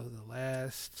of the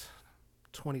last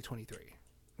 2023.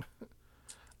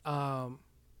 How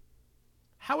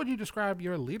would you describe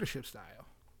your leadership style?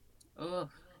 Ugh.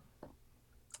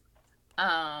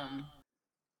 I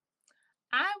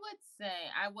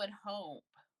would hope,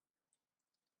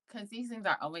 because these things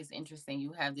are always interesting.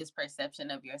 You have this perception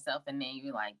of yourself, and then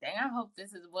you're like, dang, I hope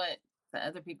this is what the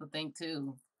other people think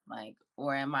too. Like,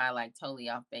 or am I like totally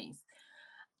off base?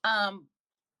 Um,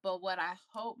 But what I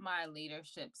hope my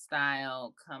leadership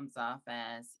style comes off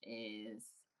as is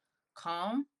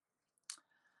calm,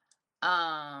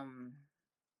 um,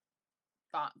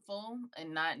 thoughtful,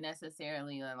 and not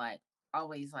necessarily like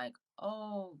always like,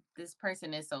 oh, this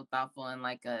person is so thoughtful in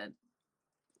like a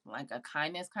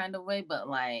kindness kind of way, but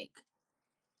like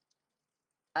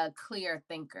a clear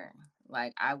thinker.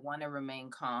 Like I want to remain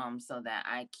calm so that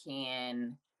I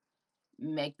can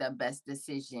make the best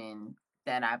decision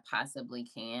that I possibly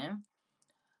can.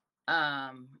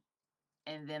 Um,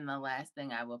 and then the last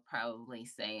thing I would probably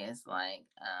say is like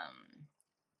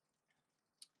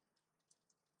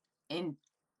in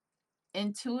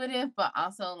intuitive, but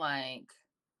also like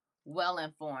well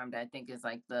informed. I think is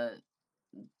like the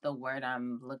word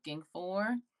I'm looking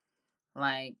for.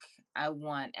 Like I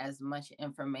want as much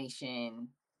information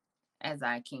as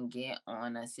I can get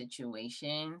on a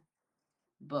situation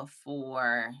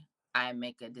before I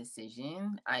make a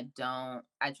decision. I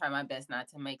try my best not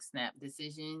to make snap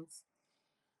decisions.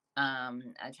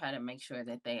 I try to make sure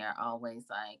that they are always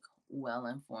like well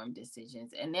informed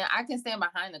decisions. And then I can stand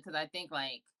behind them because I think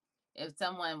like if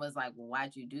someone was like, well,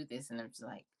 why'd you do this? And I'm just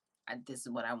like, this is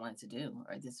what I wanted to do,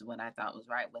 or this is what I thought was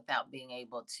right without being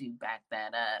able to back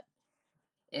that up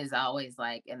is always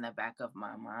like in the back of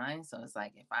my mind. So it's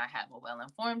like if I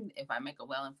make a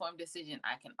well informed decision,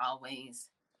 I can always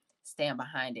stand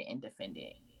behind it and defend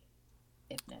it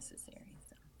if necessary.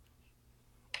 So.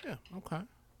 Yeah. Okay.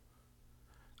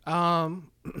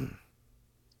 Um,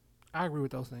 I agree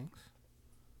with those things,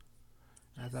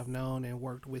 as I've known and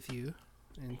worked with you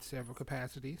in several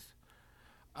capacities.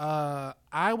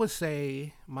 I would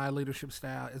say my leadership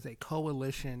style is a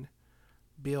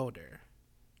builder.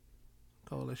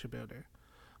 Coalition builder,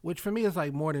 which for me is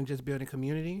like more than just building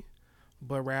community,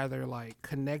 but rather like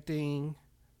connecting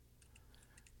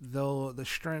the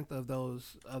strength of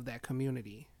that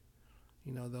community,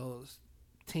 those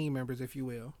team members, if you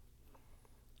will,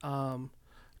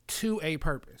 to a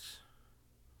purpose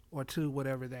or to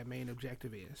whatever that main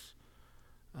objective is.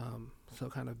 So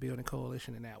kind of building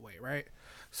coalition in that way, right?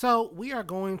 So we are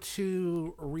going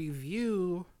to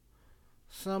review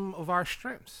some of our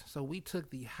strengths. So we took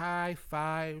the high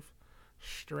five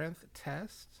strength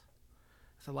test.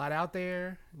 It's a lot out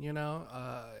there,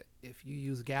 if you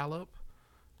use Gallup,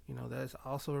 that's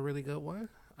also a really good one.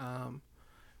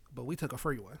 But we took a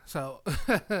free one. So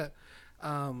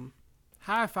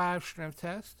high five strength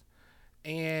test.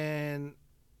 And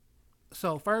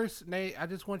so first, Nate, I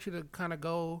just want you to kind of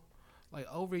go like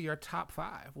over your top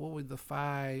 5. What were the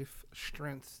 5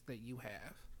 strengths that you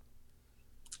have?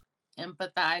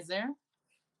 Empathizer,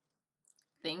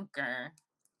 thinker,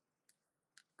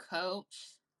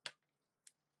 coach,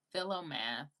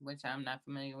 philomath, which I'm not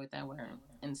familiar with that word,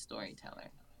 and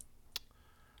storyteller.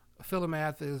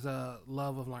 Philomath is a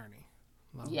love of learning.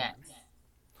 Yes.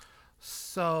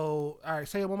 So, all right,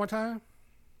 say it one more time.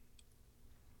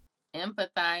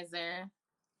 Empathizer,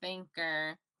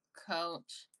 thinker,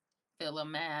 coach,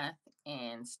 philomath,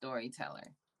 and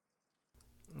storyteller.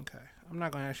 Okay. I'm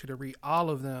not going to ask you to read all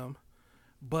of them,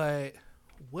 but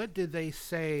what did they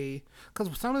say?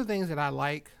 Because some of the things that I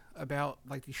like about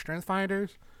like these strength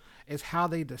finders is how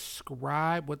they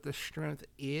describe what the strength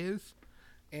is.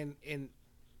 And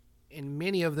in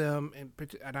many of them,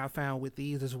 and I found with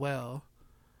these as well,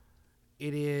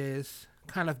 it is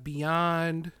kind of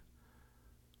beyond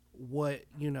what,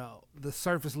 the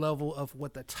surface level of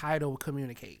what the title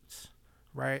communicates,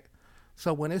 right?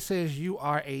 So when it says you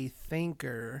are a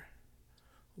thinker,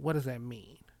 what does that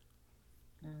mean?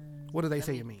 What do they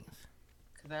say it means?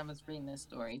 Because I was reading the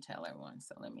storyteller one,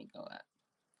 so let me go up.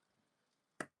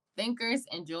 Thinkers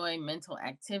enjoy mental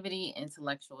activity,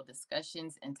 intellectual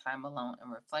discussions, and time alone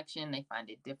and reflection. They find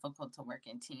it difficult to work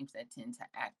in teams that tend to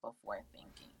act before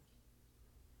thinking.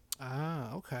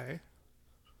 Ah, okay.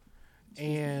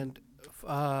 And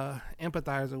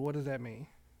empathizer, what does that mean?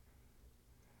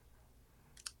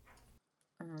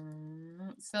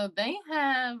 So they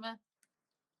have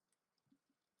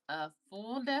a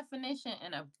full definition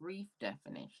and a brief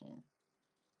definition.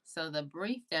 So the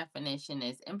brief definition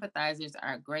is empathizers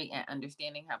are great at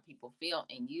understanding how people feel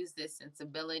and use this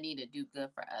sensibility to do good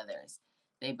for others.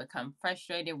 They become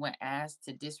frustrated when asked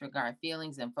to disregard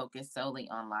feelings and focus solely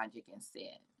on logic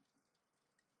instead.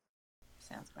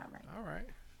 Sounds about right. All right.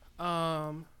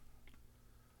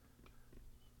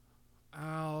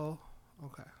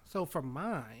 Okay. So for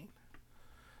my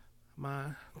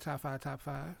top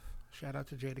five. Shout out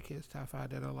to Jadakiss, top 5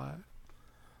 dead or alive.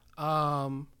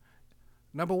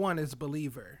 Number 1 is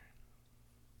believer.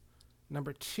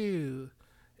 Number 2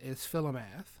 is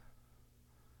philomath.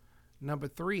 Number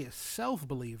 3 is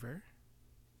self-believer.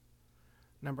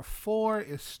 Number 4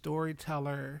 is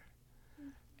storyteller.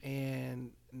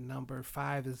 And number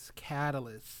 5 is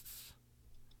catalysts.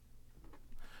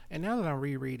 And now that I'm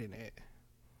rereading it,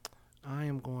 I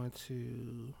am going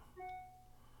to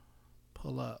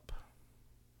pull up.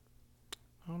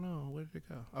 Oh no, where did it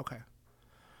go? Okay.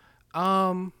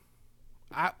 I'll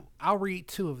read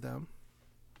 2 of them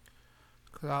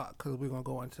because we're gonna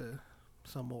go into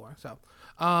some more. So,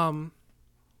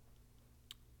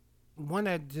 one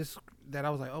that I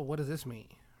was like, oh, what does this mean?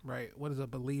 Right? What does a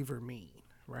believer mean?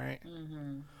 Right?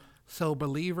 Mm-hmm. So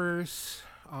believers'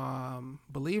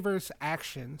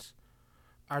 actions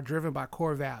are driven by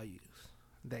core values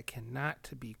that cannot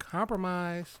to be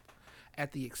compromised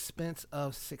at the expense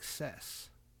of success.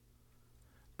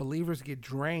 Believers get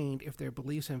drained if their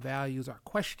beliefs and values are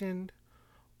questioned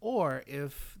or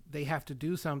if they have to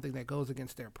do something that goes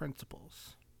against their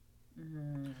principles,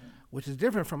 which is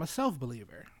different from a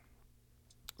self-believer.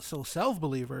 So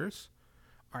self-believers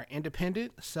are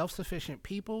independent, self-sufficient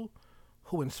people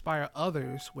who inspire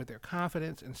others with their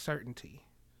confidence and certainty.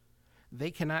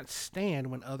 They cannot stand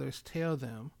when others tell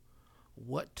them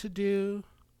what to do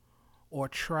or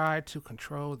try to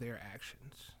control their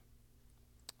actions.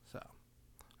 So,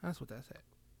 that's what that said.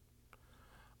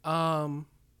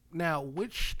 Now,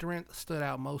 which strength stood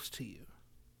out most to you?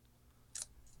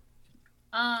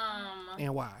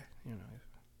 And why?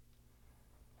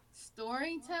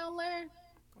 Storyteller.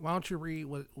 Why don't you read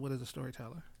what is a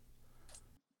storyteller?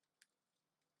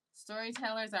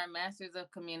 Storytellers are masters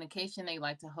of communication. They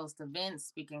like to host events,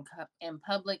 speak in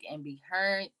public, and be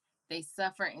heard. They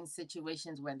suffer in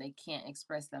situations where they can't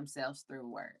express themselves through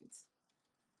words.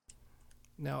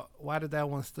 Now, why did that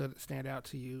one stand out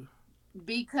to you?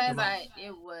 Because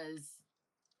it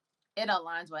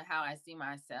aligns with how I see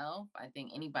myself. I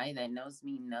think anybody that knows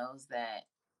me knows that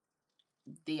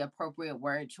the appropriate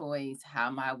word choice, how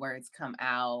my words come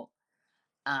out,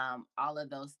 all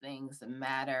of those things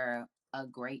matter a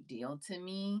great deal to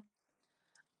me.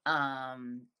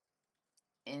 And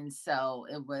so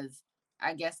it was,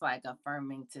 I guess, like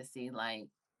affirming to see like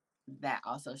that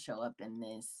also show up in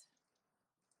this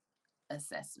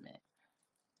assessment.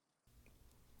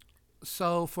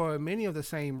 So for many of the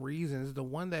same reasons, the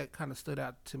one that kind of stood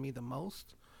out to me the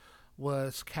most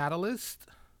was catalyst.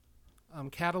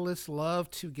 Catalysts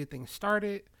love to get things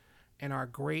started and are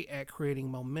great at creating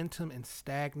momentum in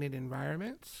stagnant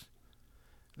environments.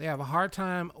 They have a hard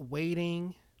time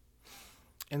waiting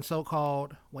and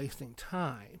so-called wasting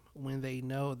time when they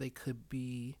know they could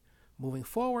be moving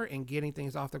forward and getting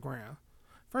things off the ground.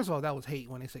 First of all, that was hate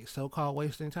when they say so-called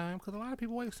wasting time, because a lot of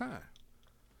people waste time.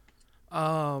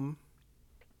 And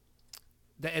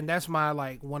that's my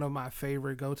one of my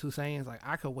favorite go-to sayings. Like,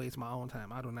 I could waste my own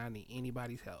time. I do not need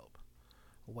anybody's help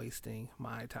wasting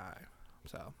my time.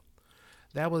 So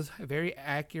that was very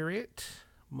accurate.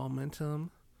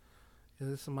 Momentum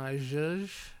is my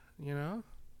judge,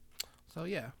 So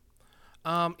yeah.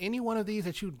 Any one of these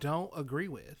that you don't agree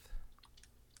with?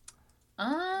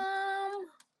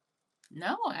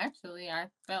 No, actually, I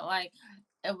felt like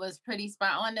it was pretty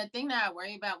spot on. The thing that I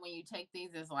worry about when you take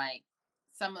these is like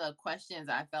some of the questions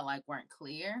I felt like weren't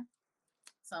clear.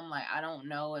 So I'm like, I don't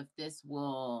know if this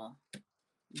will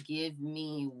give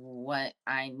me what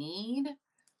I need,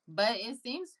 but it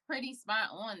seems pretty spot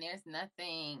on. There's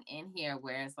nothing in here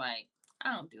where it's like,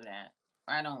 I don't do that,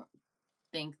 or I don't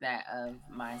think that of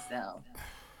myself.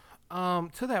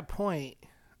 To that point,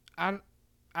 I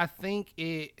think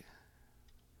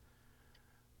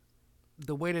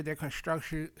the way that they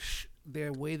construct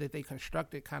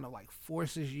it kind of like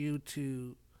forces you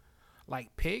to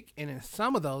like pick, and in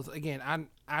some of those, again,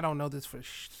 I don't know this for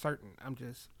certain. I'm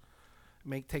just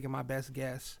taking my best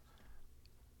guess.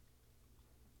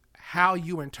 How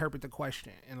you interpret the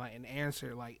question and like an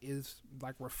answer like is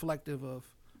like reflective of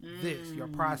this your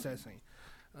processing,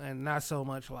 and not so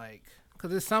much like, because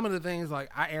there's some of the things like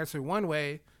I answer one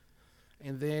way,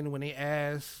 and then when they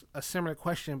ask a similar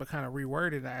question but kind of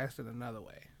reworded, I asked it another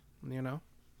way,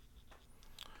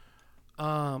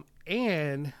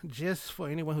 and just for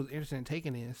anyone who's interested in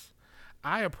taking this,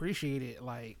 I appreciate it,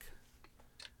 like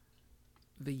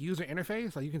the user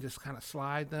interface, like you can just kind of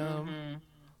slide them,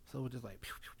 so it just like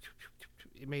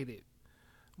it made it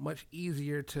much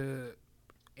easier to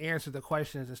answer the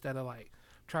questions instead of like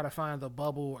try to find the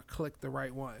bubble or click the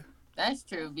right one. That's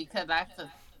true, because I feel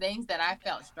things that I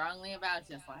felt strongly about,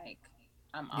 just like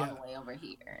I'm all the way over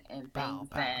here, and things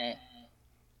that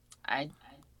I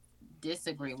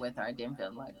disagree with or didn't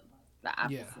feel like the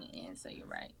opposite end. So you're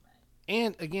right.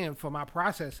 And again, for my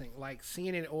processing, like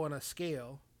seeing it on a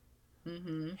scale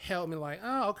helped me like,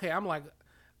 oh, okay, I'm like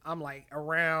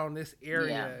around this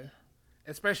area,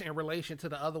 especially in relation to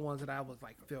the other ones that I was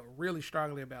like feel really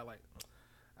strongly about. Like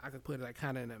I could put it like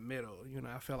kind of in the middle. You know,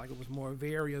 I felt like it was more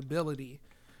variability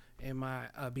in my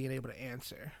being able to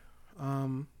answer.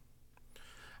 All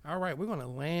right, we're gonna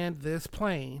land this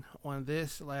plane on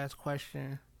this last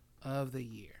question of the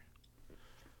year.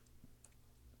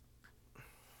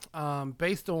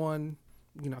 Based on,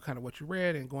 you know, kind of what you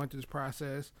read and going through this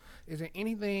process, is there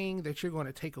anything that you're going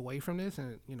to take away from this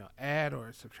and, you know, add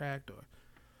or subtract or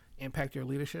impact your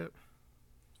leadership?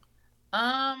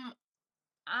 I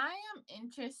am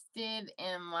interested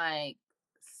in like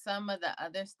some of the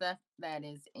other stuff that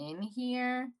is in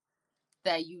here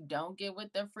that you don't get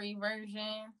with the free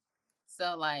version.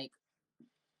 So like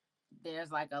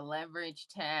there's like a leverage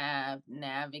tab,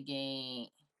 navigate,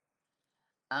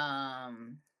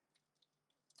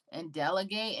 and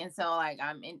delegate. And so like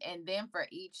I'm in, and then for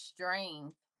each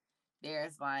strength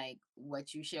there's like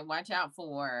what you should watch out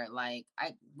for, like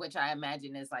which I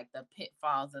imagine is like the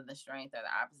pitfalls of the strength or the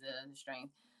opposite of the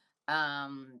strength,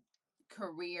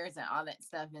 careers and all that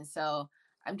stuff. And so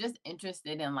I'm just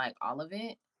interested in like all of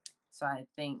it. So I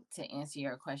think to answer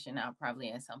your question, I'll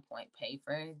probably at some point pay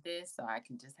for this so I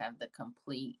can just have the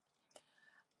complete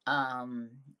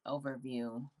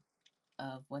overview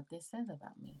of what this says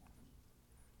about me.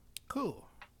 Cool.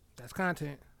 That's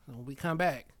content. So when we come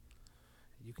back,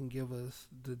 you can give us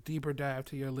the deeper dive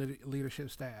to your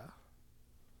leadership style.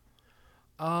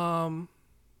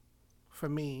 For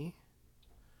me,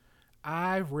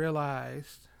 I've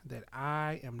realized that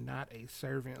I am not a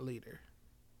servant leader.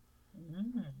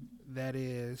 That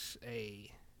is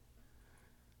a,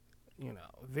 you know,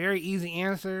 very easy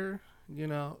answer, you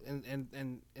know,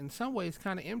 and in some ways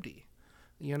kind of empty,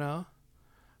 you know.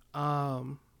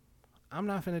 I'm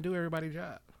not finna do everybody's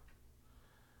job.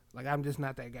 Like, I'm just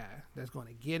not that guy that's going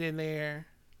to get in there,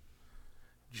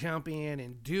 jump in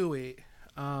and do it.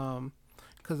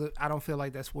 Because I don't feel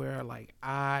like that's where, like,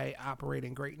 I operate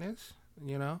in greatness,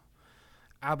 you know.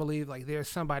 I believe, like, there's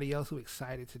somebody else who's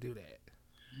excited to do that,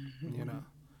 you know.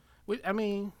 I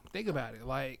mean, think about it.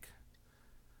 Like,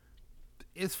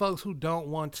 it's folks who don't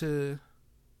want to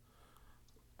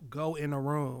go in a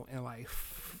room and, like,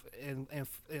 and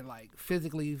like,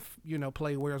 physically, you know,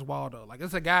 play Where's Waldo. Like,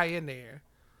 there's a guy in there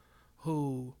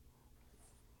who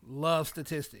loves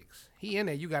statistics. He in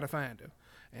there, you got to find him.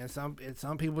 And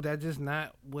some people that just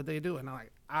not what they do. And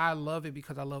I love it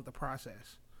because I love the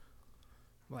process.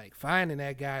 Like, finding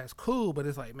that guy is cool, but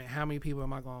it's like, man, how many people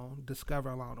am I going to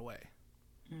discover along the way?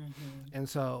 Mm-hmm. And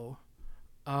so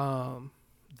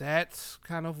that's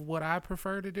kind of what I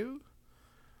prefer to do.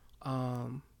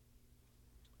 And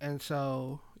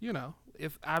so, you know,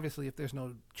 if there's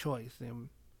no choice, then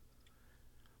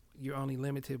you're only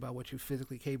limited by what you're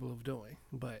physically capable of doing.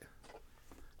 But,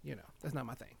 you know, that's not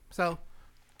my thing. So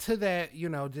to that, you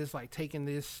know, just like taking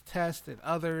this test and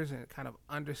others and kind of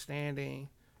understanding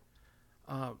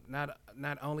not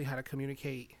only how to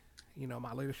communicate, you know,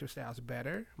 my leadership style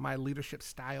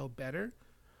better,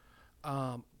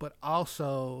 but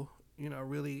also, you know,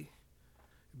 really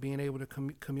being able to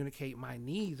communicate my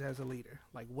needs as a leader.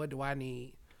 Like, what do I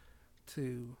need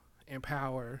to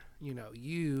empower, you know,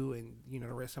 you and, you know,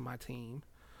 the rest of my team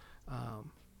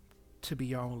to be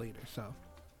your own leader. So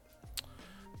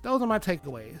those are my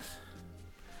takeaways.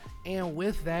 And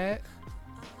with that,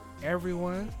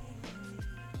 everyone,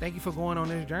 thank you for going on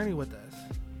this journey with us.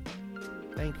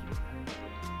 Thank you.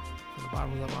 From the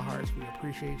bottom of our hearts, we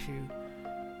appreciate you.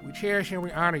 We cherish and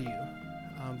we honor you.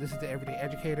 This is the Everyday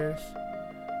Educators.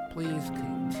 Please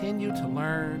continue to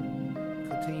learn,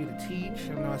 continue to teach.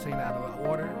 I know I'm saying that out of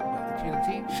order, but continue to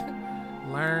teach,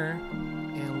 learn,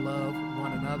 and love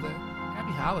one another.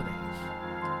 Happy holidays.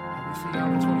 And we see y'all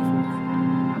on the 24th.